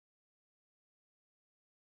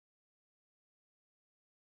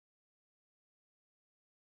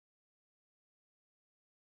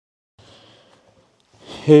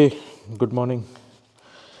Hey, good morning.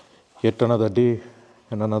 Yet another day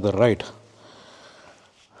and another ride.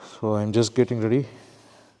 So I'm just getting ready.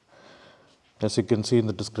 As you can see in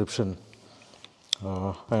the description,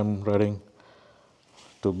 I'm riding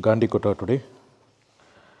to Gandikota today.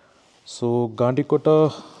 So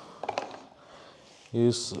Gandikota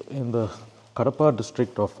is in the Kadapa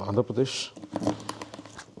district of Andhra Pradesh.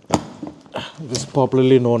 It is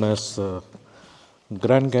popularly known as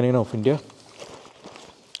Grand Canyon of India.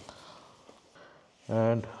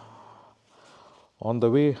 And on the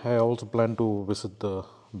way, I also plan to visit the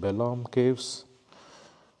Belum caves,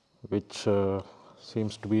 which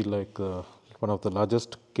seems to be like one of the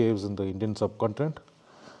largest caves in the Indian subcontinent.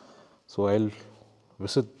 So I'll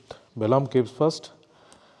visit Belum caves first,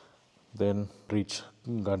 then reach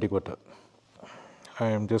Gandikota. I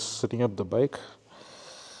am just setting up the bike,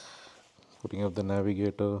 putting up the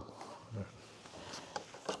navigator.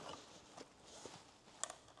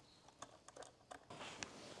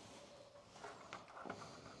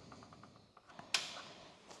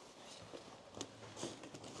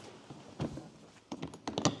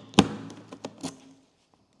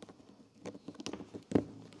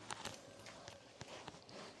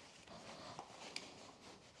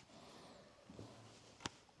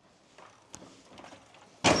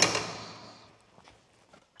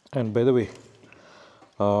 And by the way,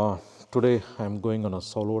 today I'm going on a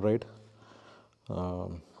solo ride.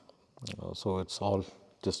 So it's all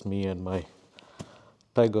just me and my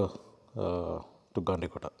tiger to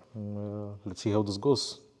Gandikota. Let's see how this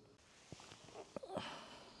goes.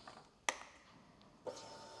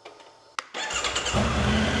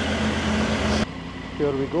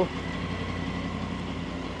 Here we go.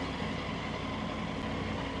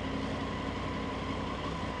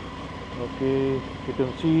 Okay, you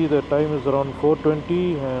can see the time is around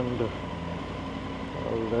 4:20, and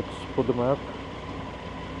let's put the map.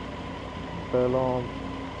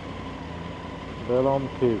 Belum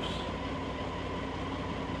Caves.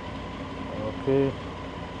 Okay.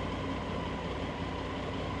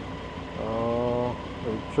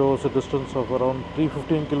 It shows a distance of around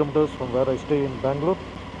 315 kilometers from where I stay in Bangalore.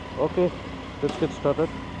 Okay, let's get started.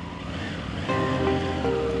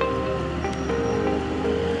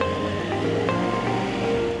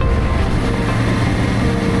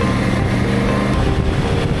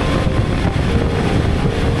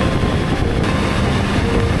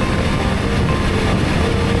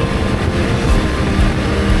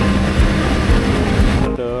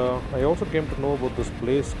 I also came to know about this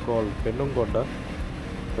place called Penukonda.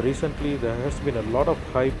 Recently, there has been a lot of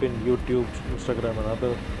hype in YouTube, Instagram, and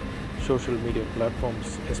other social media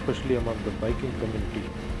platforms, especially among the biking community,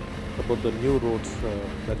 about the new roads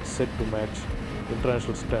that's set to match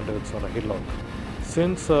international standards on a hillock.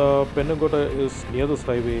 Since Penukonda is near this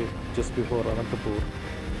highway just before Anantapur,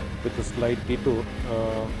 with a slight detour,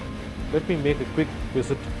 let me make a quick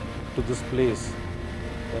visit to this place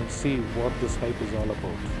and see what this hype is all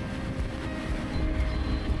about.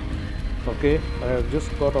 Okay, I have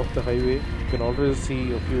just got off the highway. You can already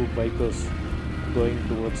see a few bikers going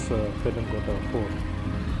towards Penukonda Fort.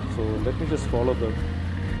 So let me just follow them.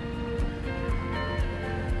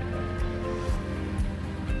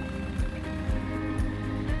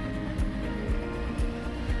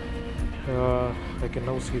 I can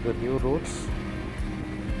now see the new roads.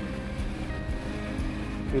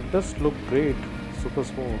 It does look great, super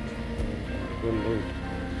smooth, and well laid.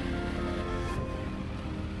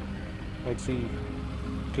 I see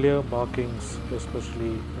clear markings,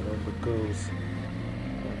 especially around the curves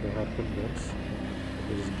and the hairpin bends,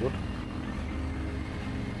 which is good.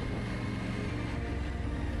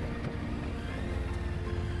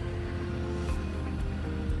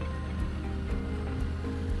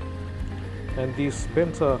 And these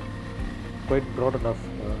bends are quite broad enough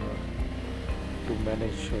to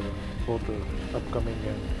manage both the upcoming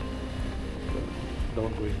and the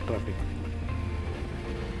downgoing traffic.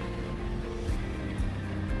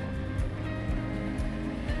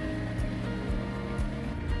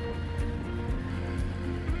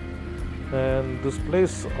 And this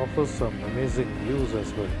place offers some amazing views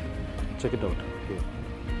as well. Check it out here.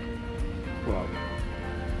 Wow.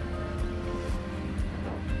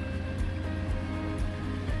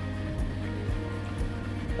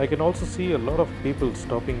 I can also see a lot of people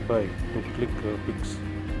stopping by to click pics.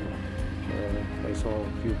 I saw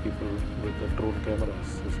a few people with the drone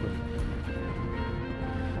cameras as well.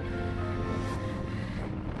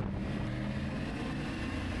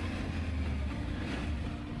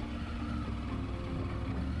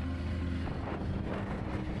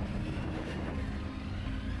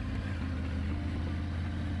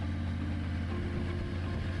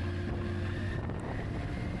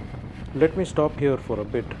 Let me stop here for a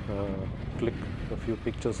bit, click a few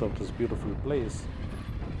pictures of this beautiful place.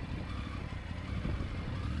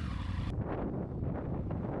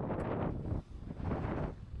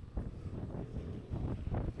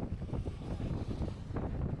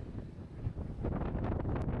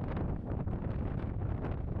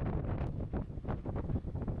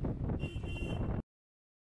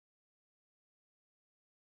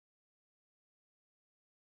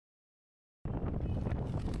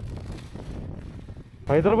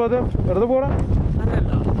 Hyderabad വെറുതെ പോരാ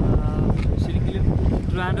അല്ലല്ല ശരിക്കും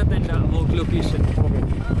ട്രിവാൻഡ്രത്ത് എൻ്റെ work location.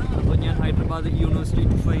 അപ്പോൾ ഞാൻ Hyderabad university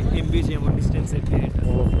MBA ചെയ്യുമ്പോൾ distance ഒക്കെ ആയിട്ട്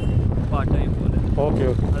പാർട്ട് ടൈം പോലെ ഓക്കെ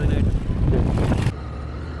ഓക്കെ അതിനായിട്ട്.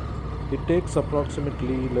 It takes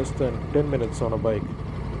approximately less than 10 minutes on a bike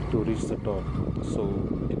to reach the top, so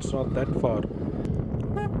it's not that far.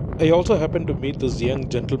 I also happened to meet this young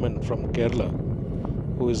gentleman from Kerala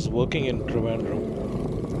who is working in Trivandrum.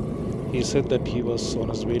 He said that he was on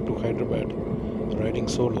his way to Hyderabad riding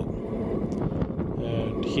solo,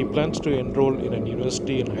 and he plans to enroll in an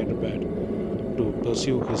university in Hyderabad to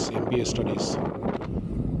pursue his MBA studies.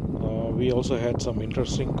 We also had some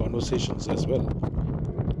interesting conversations as well.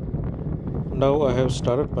 Now I have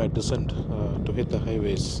started my descent to hit the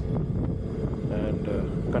highways and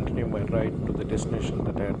continue my ride to the destination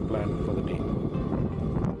that I had planned for the day.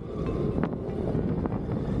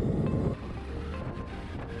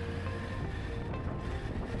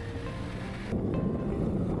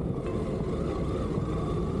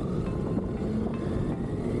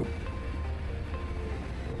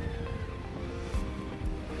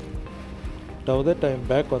 Now that I am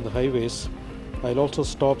back on the highways, I'll also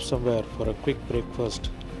stop somewhere for a quick breakfast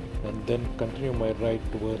and then continue my ride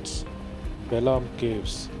towards Belum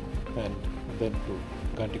caves and then to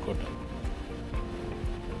Gandikota.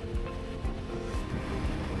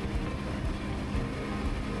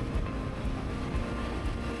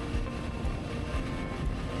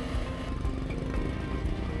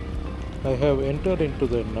 I have entered into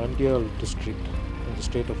the Nandyal district in the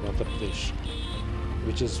state of Andhra Pradesh,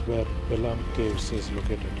 which is where Belum caves is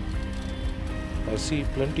located. I see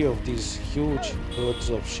plenty of these huge herds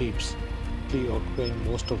of sheep occupying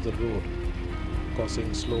most of the road, causing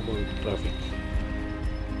slow-mo traffic.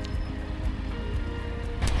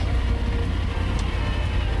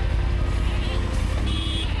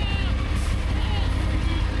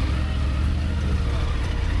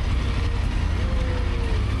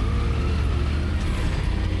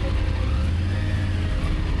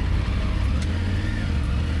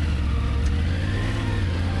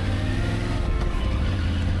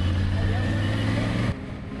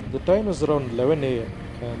 The time is around 11 a.m.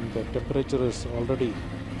 and the temperature is already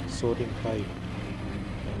soaring high,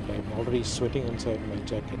 and I'm already sweating inside my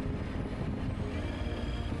jacket.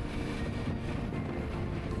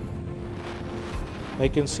 I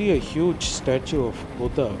can see a huge statue of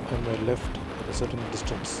Buddha on my left at a certain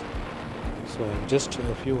distance, so I'm just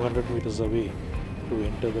a few hundred meters away to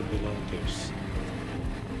enter the Belum caves.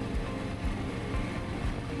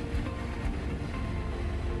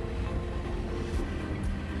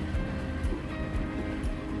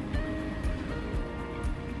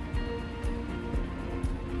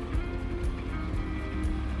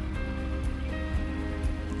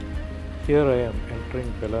 Here I am entering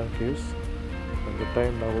Belum caves and the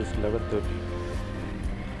time now is 11:30.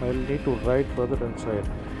 I'll need to ride further inside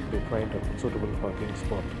to find a suitable parking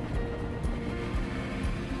spot.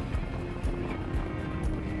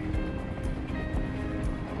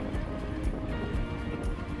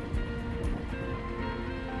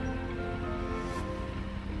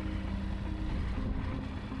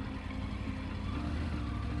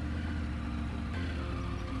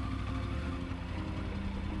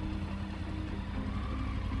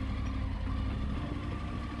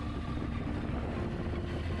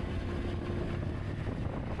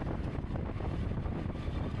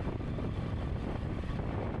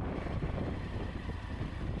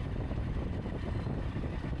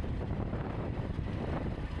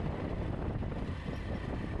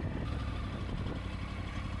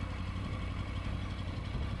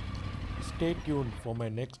 Stay tuned for my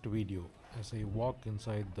next video as I walk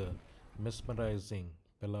inside the mesmerizing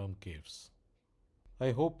Belum caves. I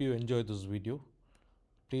hope you enjoyed this video.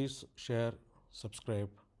 Please share, subscribe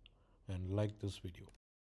and like this video.